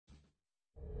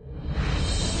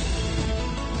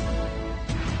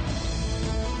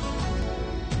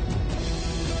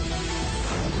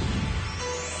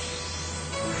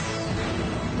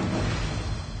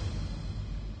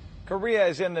Korea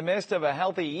is in the midst of a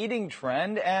healthy eating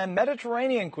trend, and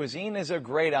Mediterranean cuisine is a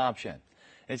great option.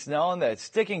 It's known that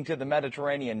sticking to the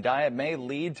Mediterranean diet may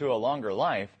lead to a longer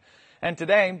life. And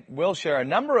today, we'll share a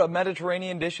number of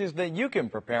Mediterranean dishes that you can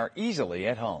prepare easily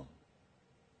at home.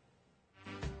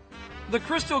 The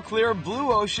crystal clear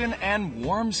blue ocean and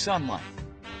warm sunlight.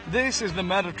 This is the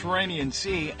Mediterranean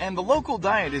Sea, and the local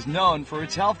diet is known for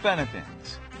its health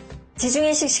benefits.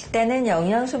 지중해식 식단은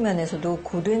영양소 면에서도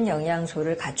고른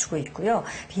영양소를 갖추고 있고요.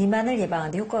 비만을 예방하는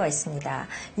데 효과가 있습니다.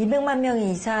 200만 명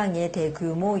이상의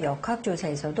대규모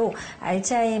역학조사에서도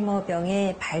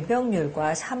알츠하이머병의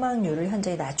발병률과 사망률을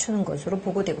현재 낮추는 것으로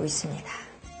보고되고 있습니다.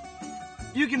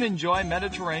 You can enjoy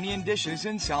Mediterranean dishes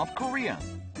in South Korea.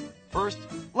 First,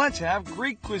 let's have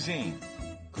Greek cuisine.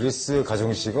 그리스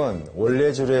가정식은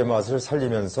원래주의 맛을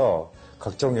살리면서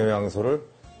각종 영양소를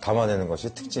담아내는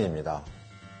것이 특징입니다.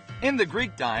 In the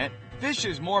Greek diet, fish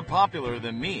is more popular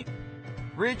than meat.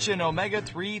 Rich in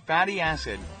omega-3 fatty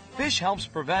acid, fish helps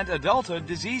prevent adulthood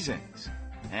diseases.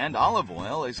 And olive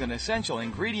oil is an essential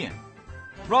ingredient.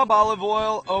 Rub olive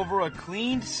oil over a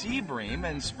cleaned sea bream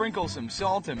and sprinkle some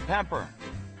salt and pepper.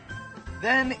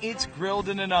 Then it's grilled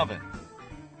in an oven.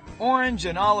 Orange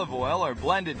and olive oil are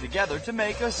blended together to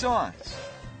make a sauce.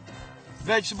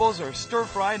 Vegetables are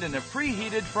stir-fried in a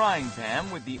preheated frying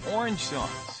pan with the orange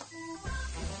sauce.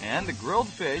 And the grilled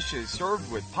fish is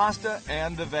served with pasta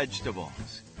and the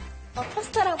vegetables.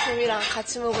 파스타랑 봄이랑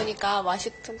같이 먹으니까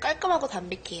맛이 좀 깔끔하고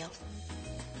담백해요.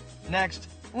 Next,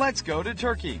 let's go to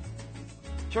Turkey.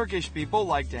 Turkish people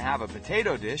like to have a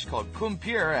potato dish called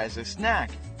kumpir as a snack.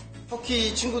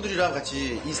 터키 친구들이랑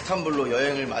같이 이스탄불로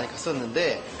여행을 많이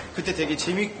갔었는데 그때 되게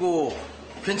재밌고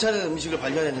괜찮은 음식을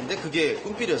발견했는데 그게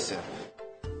꿈필이었어요.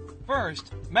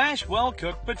 First, mash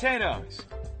well-cooked potatoes.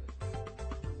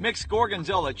 Mix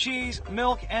gorgonzola cheese,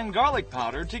 milk, and garlic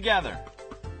powder together.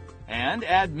 And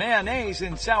add mayonnaise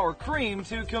and sour cream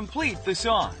to complete the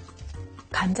sauce.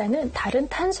 감자는 다른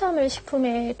탄수화물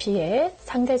식품에 비해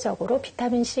상대적으로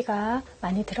비타민C가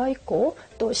많이 들어있고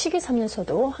또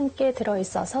식이섬유소도 함께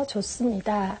들어있어서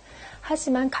좋습니다.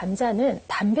 하지만 감자는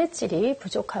단백질이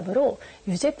부족하므로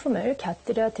유제품을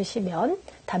곁들여 드시면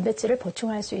단백질을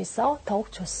보충할 수 있어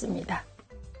더욱 좋습니다.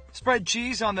 Spread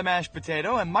cheese on the mashed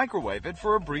potato and microwave it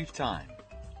for a brief time.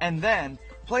 And then,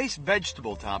 place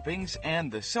vegetable toppings and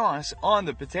the sauce on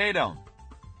the potato.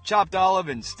 Chopped olive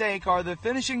and steak are the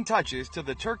finishing touches to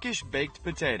the Turkish baked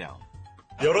potato.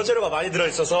 여러 재료가 많이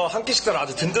들어있어서 한 끼 식사는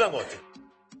아주 든든한 것 같아요.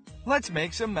 Let's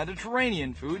make some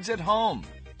Mediterranean foods at home.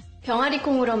 병아리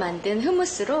콩으로 만든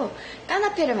후무스로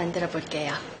까나페를 만들어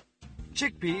볼게요.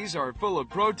 Chickpeas are full of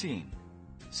protein.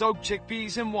 Soak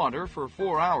chickpeas in water for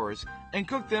 4 hours and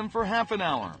cook them for half an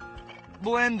hour.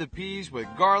 Blend the peas with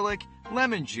garlic,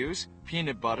 lemon juice,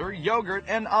 peanut butter, yogurt,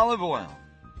 and olive oil.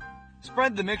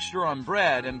 Spread the mixture on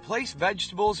bread and place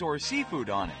vegetables or seafood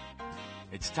on it.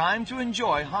 It's time to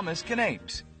enjoy hummus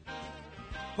canapes.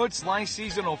 Put sliced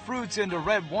seasonal fruits into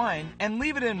red wine and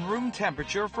leave it in room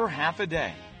temperature for half a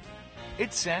day.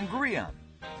 It's sangria.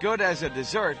 Good as a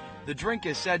dessert, the drink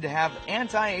is said to have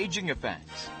anti-aging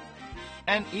effects.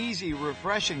 An easy,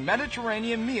 refreshing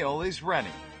Mediterranean meal is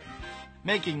ready.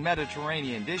 Making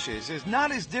Mediterranean dishes is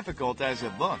not as difficult as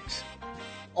it looks.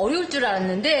 어려울 줄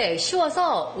알았는데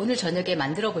쉬워서 오늘 저녁에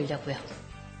만들어 보려고요.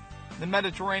 The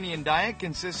Mediterranean diet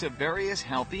consists of various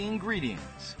healthy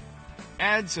ingredients.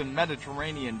 Add some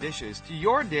Mediterranean dishes to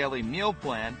your daily meal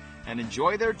plan and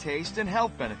enjoy their taste and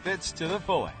health benefits to the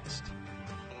fullest.